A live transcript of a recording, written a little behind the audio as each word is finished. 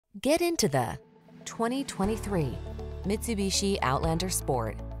Get into the 2023 Mitsubishi Outlander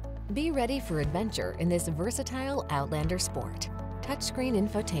Sport. Be ready for adventure in this versatile Outlander Sport. Touchscreen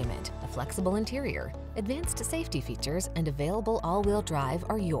infotainment, a flexible interior, advanced safety features, and available all-wheel drive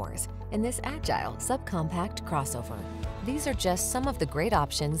are yours in this agile subcompact crossover. These are just some of the great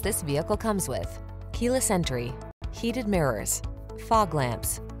options this vehicle comes with: keyless entry, heated mirrors, fog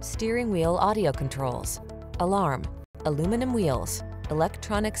lamps, steering wheel audio controls, alarm, aluminum wheels,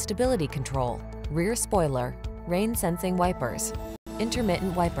 electronic stability control, rear spoiler, rain-sensing wipers,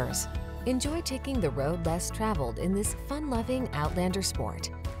 intermittent wipers. Enjoy taking the road less traveled in this fun-loving Outlander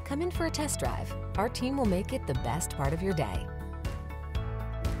Sport. Come in for a test drive. Our team will make it the best part of your day.